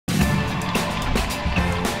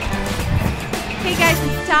guys,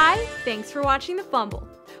 it's Ty. Thanks for watching the Fumble.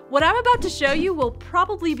 What I'm about to show you will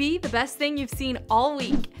probably be the best thing you've seen all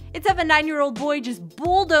week. It's of a 9-year-old boy just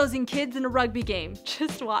bulldozing kids in a rugby game.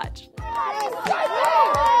 Just watch.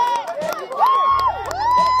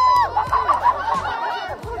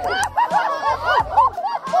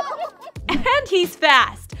 And he's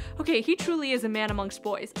fast. Okay, he truly is a man amongst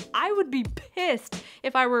boys. I would be pissed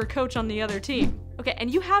if I were a coach on the other team. Okay,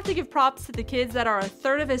 and you have to give props to the kids that are a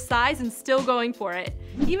third of his size and still going for it,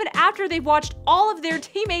 even after they've watched all of their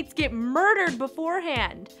teammates get murdered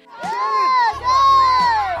beforehand.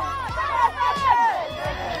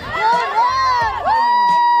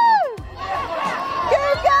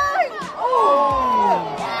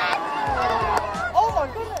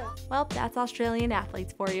 Well, that's Australian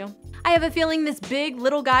athletes for you. I have a feeling this big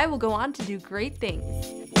little guy will go on to do great things.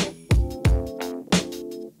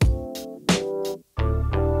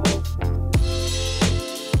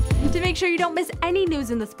 To make sure you don't miss any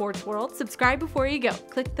news in the sports world, subscribe before you go.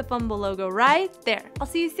 Click the Fumble logo right there. I'll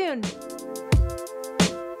see you soon.